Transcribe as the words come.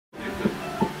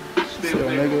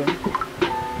nigga.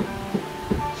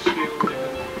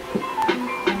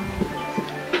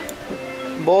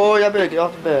 Boy, y'all better get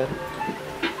off the bed.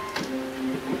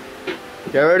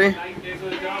 Y'all ready?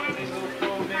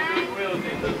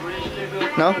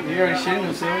 No? You already shitting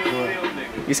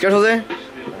yourself? You scared, Jose?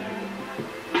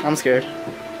 I'm scared.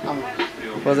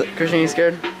 Was it Christian? You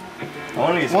scared? I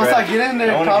want to get scratched. Once I get in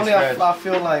there, probably I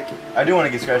feel like I do want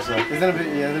to get scratched though. it's gonna be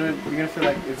you're gonna feel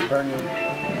like it's burning.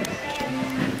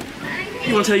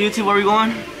 You want to tell YouTube where we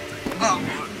going?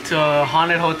 To a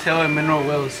haunted hotel in Mineral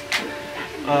Wells.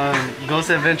 Ghost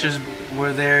Adventures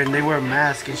were there and they wear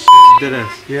masks and shit.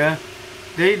 Deadass. Yeah.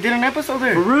 They did an episode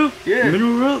there. For real? Yeah.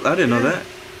 Mineral World? I didn't know that.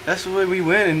 That's where we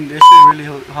went and this shit really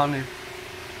haunted.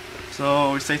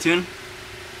 So stay tuned.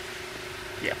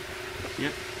 Yeah.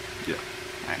 Yep. Yeah.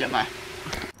 Alright, yeah, bye.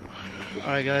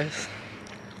 Alright guys.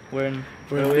 We're in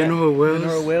Mineral Wells.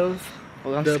 Mineral Wells.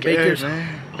 Well, I'm The scared,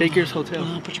 man. Baker's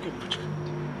Hotel. Put your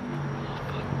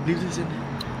Leave this in there.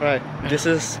 Alright, this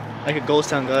is like a ghost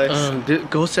town, guys.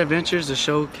 Ghost Adventures, the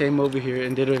show came over here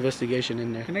and did an investigation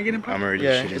in there. Can I get in? I'm already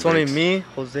yeah, shitting it's only bricks. me,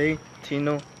 Jose,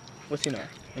 Tino, what's Tino?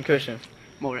 And Christian.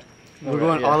 We're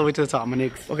going all the way to the top, my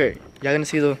niggas. Okay, y'all gonna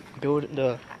see the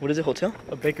what is it, hotel?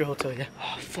 A Baker Hotel, yeah.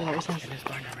 Oh fuck, what's that? It's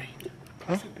starting to rain.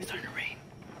 Huh? It's starting to rain.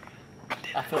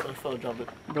 I felt drop it.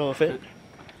 Bro, if it.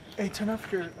 Hey, turn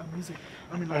off your music.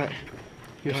 I mean, Alright.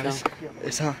 your Guys,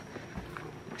 sound.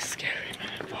 it's scary,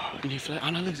 man. Fuck. You need flat?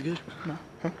 Oh, that looks good. No.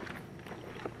 Huh?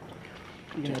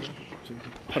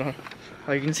 Hold on.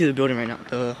 Oh, you can see the building right now.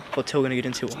 The hotel we're gonna get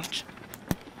into. Watch.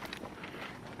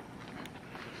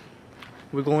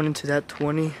 We're going into that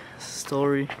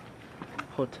 20-story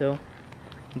hotel.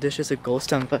 This is a ghost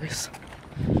town, guys.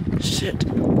 Shit.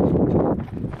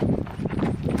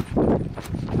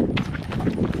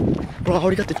 Bro, I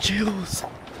already got the chills.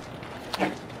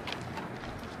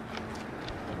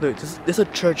 Look, there's a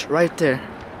church right there.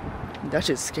 That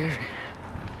shit's scary.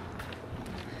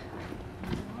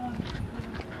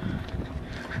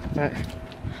 Alright.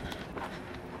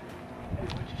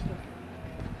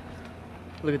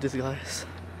 Look at this, guys.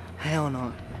 Hell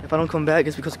no. If I don't come back,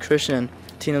 it's because Christian and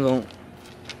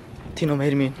Tino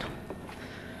made me.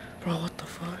 Bro, what the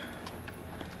fuck?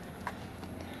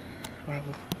 Alright,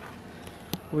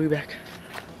 we'll be back.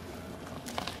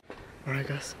 Alright,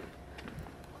 guys.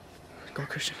 Go,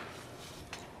 Christian.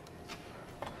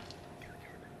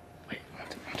 Wait, I'll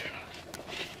turn on.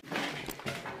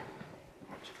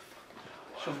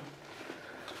 Show me.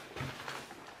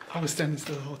 I was standing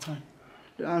still the whole time.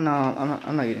 No,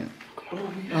 I'm not getting it.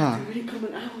 Oh, we ain't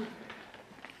coming out.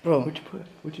 Bro. What'd you put?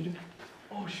 What'd you do?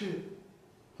 Oh, shit.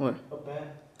 What? A bag.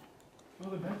 Oh,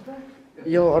 the bag's back?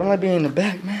 Yo, I don't like being in the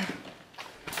back, man.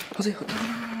 Jose,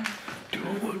 Dude,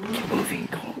 keep moving.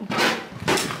 Go.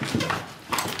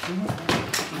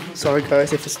 sorry,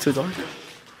 guys, if it's too dark.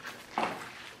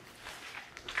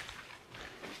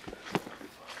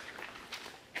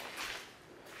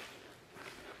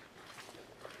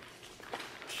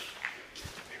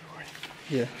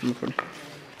 Yeah, I'm recording.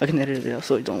 I can edit it out,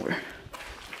 so don't worry.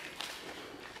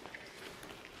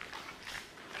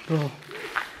 Bro.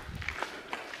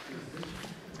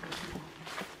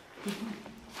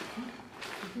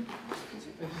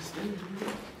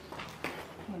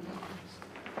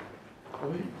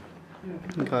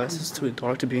 Guys, it's too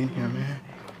dark to be in here, man.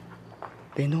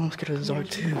 They know I'm scared of the dark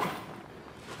too.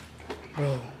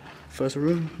 Bro, first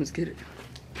room, let's get it.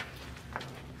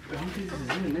 I don't think this is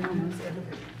in there.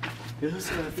 This is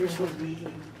the first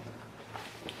one.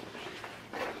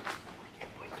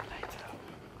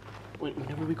 Wait,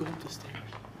 whenever we go up the stairs.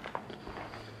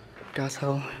 Guys,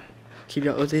 how? Keep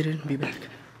y'all updated. Be back.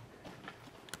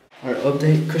 Alright,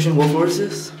 update. Christian, what floor is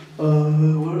this?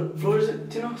 What floor is it,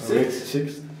 Tino?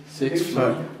 Six. Six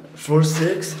floor. Floor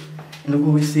 6. And look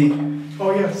what we see.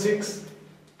 Oh yeah, 6.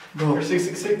 Bro, Or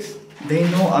 666. they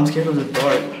know I'm scared of the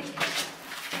dark.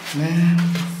 Man,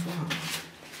 what the fuck?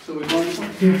 So we're going this one?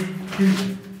 Here.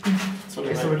 So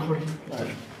It's still recording.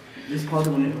 Alright. Just pause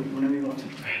it whenever you want to.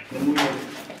 Then move over.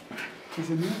 There's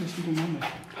something on there.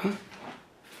 Huh?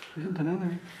 There's something on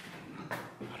there.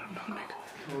 I don't know,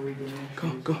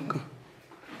 nigga. Go.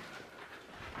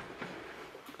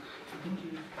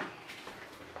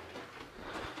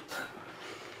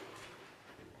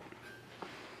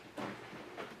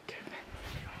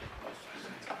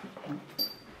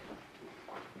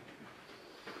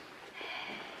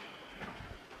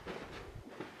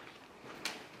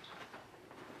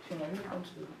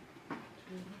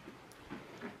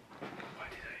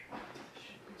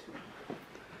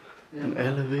 An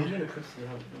elevator?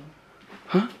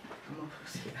 Huh?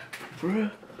 For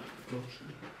real?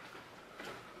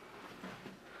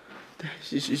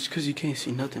 It's because you can't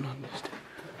see nothing on this.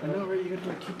 I know, right? You gotta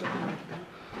like keep that like that.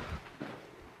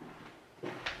 I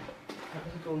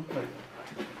gotta go like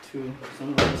to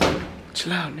somewhere.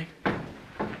 Chill out, nigga.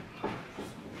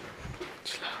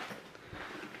 Chill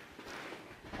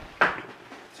out.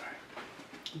 Sorry.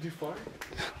 Did you fart?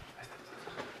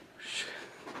 Shit.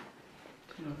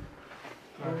 No.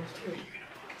 Alright. You're gonna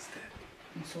fucking step.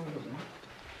 I'm sorry, man.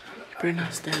 You better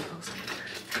not stand close.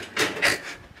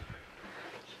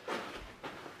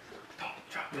 Don't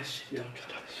drop this shit. Yeah, don't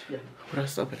drop this shit. Yeah. What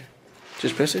else stop it?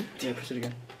 Just press it? Yeah, press it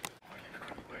again.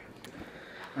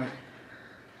 Alright.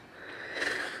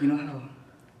 You know how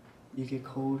you get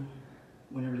cold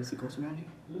whenever there's a ghost around you?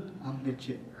 I'm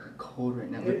legit cold right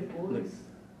now. Look, look,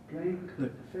 Blank.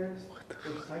 look. Fast. What the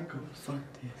psycho? Fuck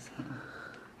this.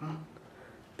 Huh?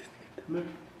 Look.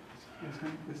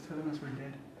 It's telling us we're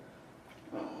dead.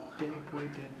 Dead, boy,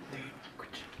 dead.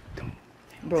 Don't.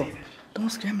 Bro, don't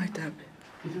scare me like that.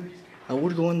 I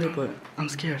would go in there, but I'm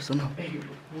scared, so no. Hey,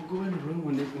 we'll go in the room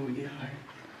when we get high.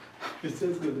 It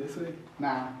says go this way.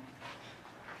 Nah.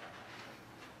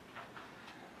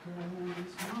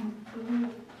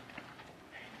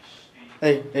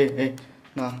 Hey.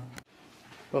 Nah.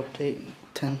 Update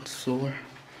 10th floor.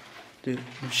 Dude,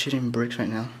 I'm shitting bricks right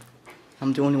now.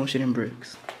 I'm the only one shitting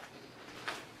bricks.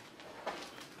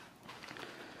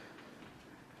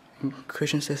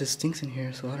 Christian says it stinks in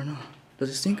here, so I don't know. Does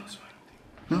it stink?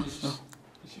 No? No. It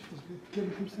feels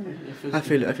good.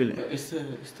 I feel it. It's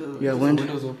still Yeah, wind.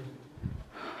 windows open.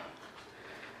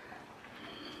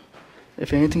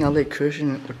 If anything, I'll let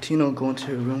Christian or Tino go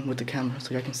into a room with the camera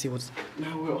so y'all can see what's...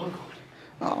 Now we're all going.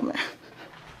 Oh, man.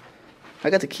 I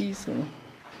got the keys, so...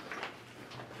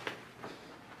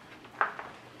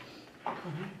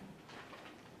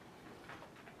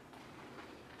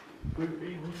 What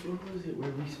floor was it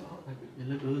where we saw like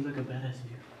it was like a badass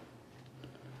view?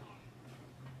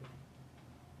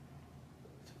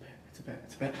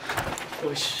 It's a bad.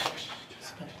 Oh shh.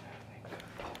 It's a bad.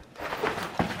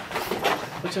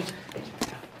 Watch out.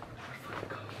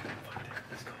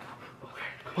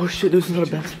 Oh shit, this is not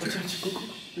a bat.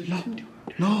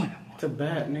 No. It's a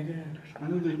bat, nigga. I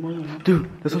know there's more than one. Dude,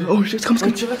 there's one. Oh shit, come.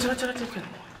 Chill.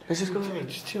 Let's just go there.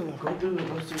 Just chill. Go through the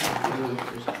first.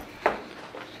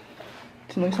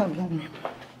 Tino, he's not behind me.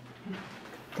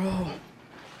 Bro.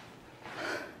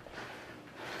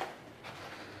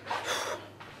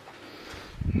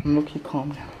 I'm low-key calm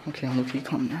now. Okay, I'm low-key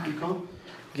calm now. You calm?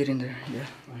 Get in there, yeah.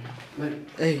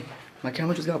 Like, Hey, my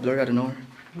camera just got blurred out of nowhere.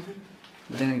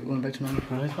 But then it went back to normal.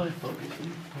 it's probably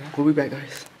focusing. We'll be back,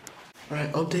 guys.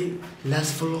 Alright, update.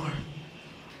 Last floor.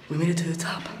 We made it to the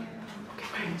top.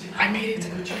 I made it.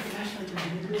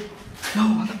 No,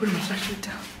 I'm not putting my flashlight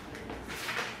down.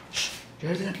 Shh, you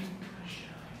heard that?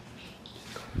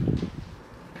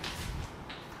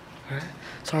 Alright.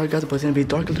 Sorry guys, but it's gonna be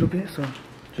dark a little bit, so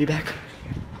be back.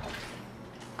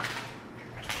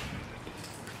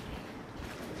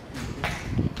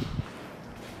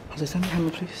 Jose, stand behind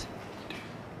me, please.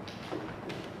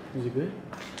 Is it good?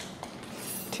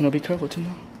 Tino, be careful, Tino.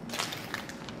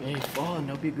 Hey, fall and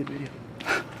that'll be a good video.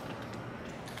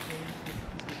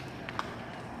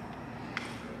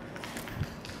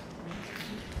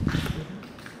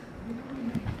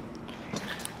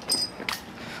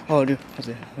 Oh, dude,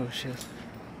 Jose. Oh, shit.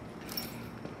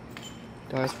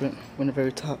 Guys, we're in the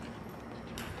very top.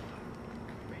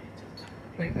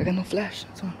 Wait, I got no flash.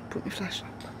 Someone put me flash.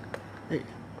 Hey,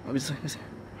 oh, this way.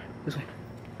 This way.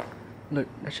 Look,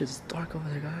 that shit's dark over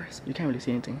there, guys. You can't really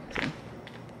see anything. So.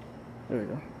 There we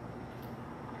go.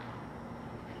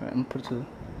 Alright, I'm gonna put it to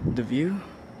the view.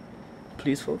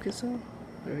 Please focus on.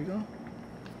 There we go.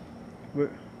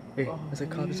 Hey, is it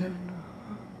cop in?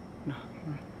 No.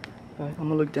 Alright, I'm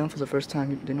gonna look down for the first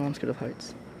time. They know I'm scared of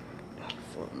heights. Oh,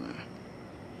 fuck, man.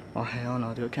 Oh, hell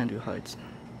no, dude. I can't do heights.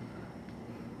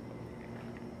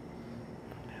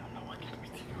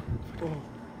 Oh,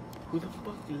 who the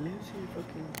fuck lives here?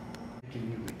 Fucking.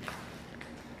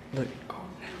 Look.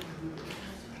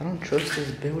 I don't trust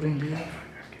this building, dude.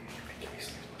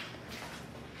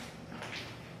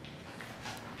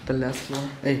 The last floor.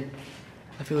 Hey,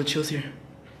 I feel the chills here.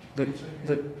 Look.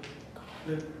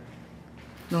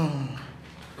 No.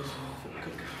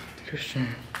 Christian.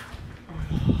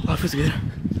 Oh, it feels good.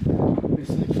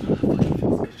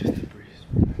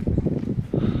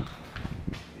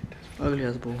 Ugly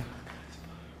as bull.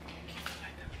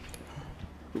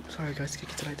 Oops, sorry guys, get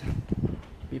the light down.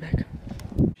 Be back.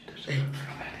 Hey.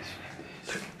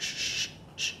 Shh.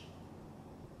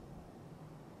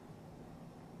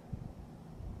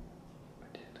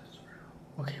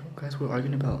 Okay, well, guys, we're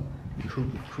arguing about who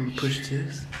pushed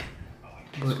this.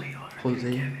 But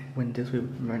Jose went this way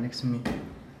right next to me.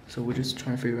 So we're just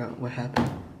trying to figure out what happened.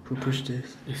 Who pushed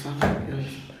this? It sounds like it was...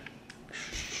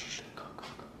 Shh. Go.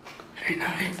 Hey, no,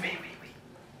 hey,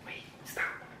 wait. Stop.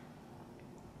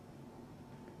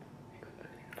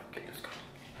 Okay, let's go.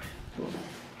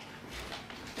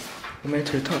 We made it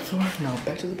to the top floor. Now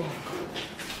back to the bottom.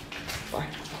 Bye.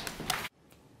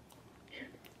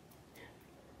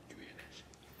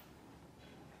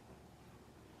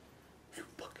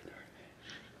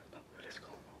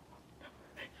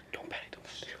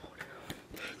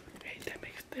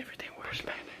 Everything worse,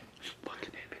 man.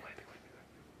 Fucking hit me.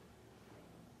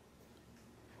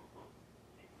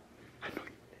 I know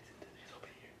you listen to this over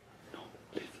here. No,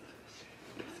 listen to this shit.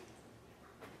 Listen.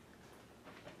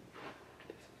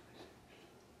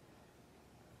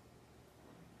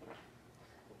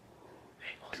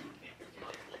 Hey, hold on.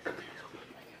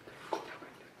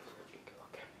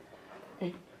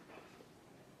 Hey.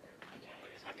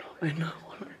 I know.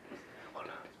 Hold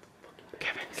on.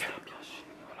 Kevin. Hold on.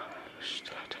 Shh,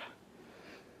 chill out.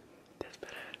 That's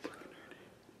better.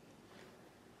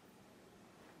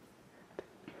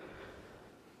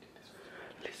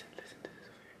 Listen to this over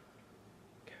here.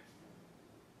 Okay.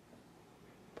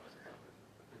 Pause it.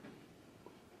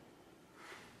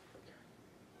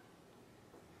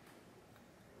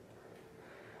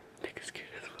 Okay. Nigga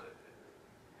scared as fuck.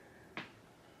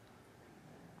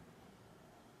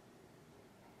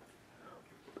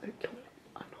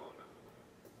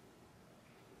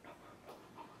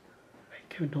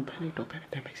 Kevin, don't panic.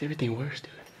 That makes everything worse,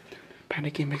 dude.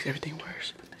 Panicking makes everything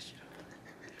worse.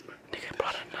 Nigga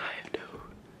brought a knife, dude.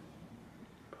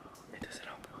 Bro, it doesn't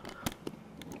help me.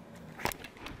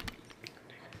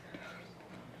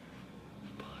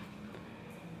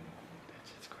 That's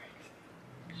just crazy.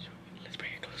 Let's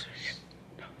bring it closer.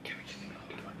 No, Kevin, get me out.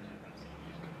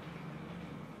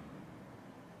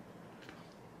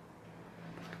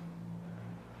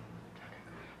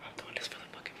 I'm doing this for the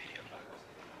fucking video.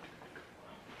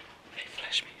 Hey,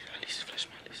 flash me. At least. Hey, this is close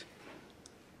enough, nigga.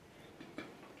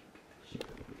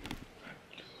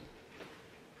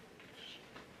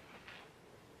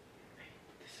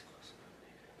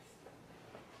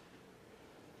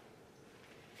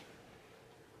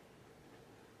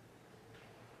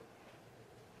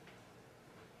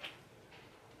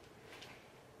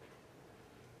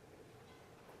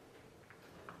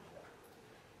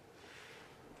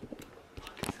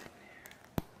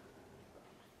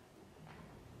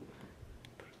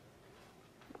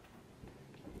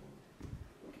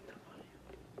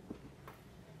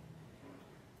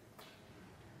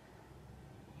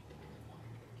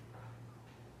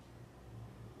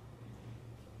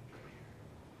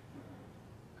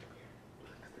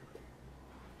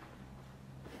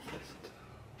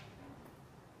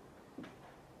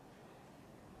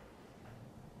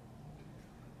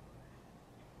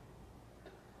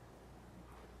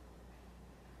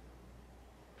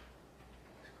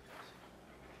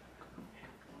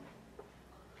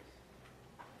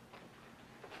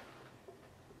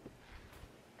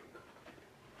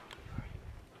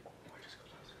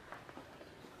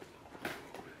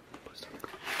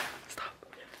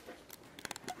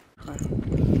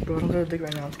 Bro, I don't got a dick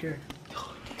right now. I'm scared.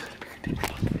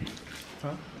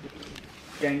 Huh?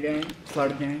 Gang,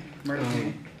 slaughter gang, murder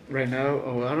gang. Right now,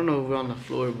 I don't know if we're on the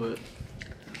floor, but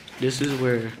this is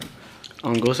where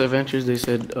on Ghost Adventures they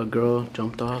said a girl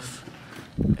jumped off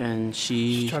and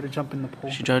she tried to jump in the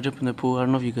pool. I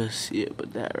don't know if you guys see it,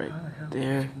 but that right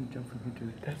there.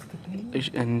 That's the thing.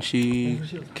 And she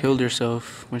killed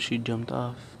herself when she jumped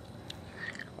off.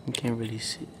 You can't really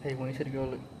see it. Hey, when you see the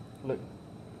girl, look.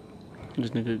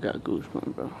 This nigga got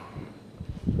goosebumps, bro.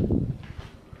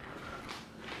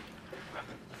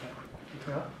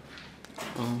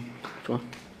 Fun.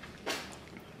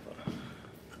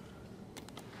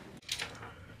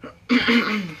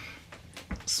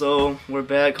 So we're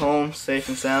back home, safe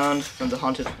and sound from the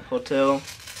haunted hotel.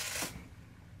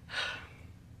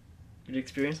 Did you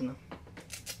experience it?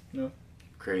 No?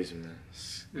 Crazy, man.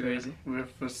 Crazy. We're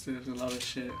footsteps, a lot of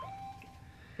shit.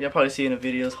 Y'all probably see it in the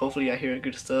videos. Hopefully I hear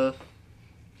good stuff.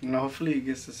 No, hopefully it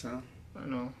gets the sound. I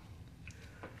know.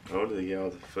 I wanted to get all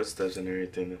the footsteps and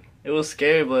everything. It was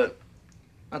scary, but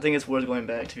I think it's worth going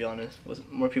back, to be honest. With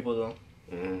more people though.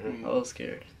 Mm-hmm. I was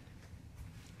scared.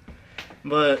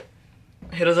 But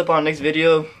hit us up on our next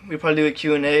video. We probably do a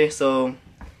Q&A, so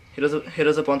hit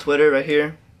us up on Twitter right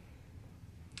here.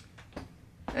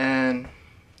 And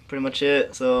pretty much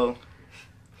it. So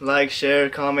like, share,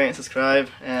 comment, subscribe,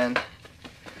 and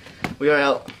we are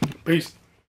out. Peace.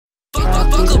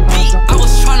 Fuck a beat, I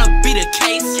was tryna beat a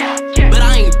case, but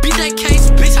I ain't beat that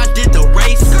case, bitch, I did the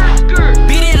race.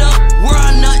 Beat it up, where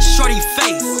I nut shorty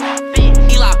face.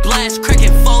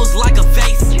 hoes like a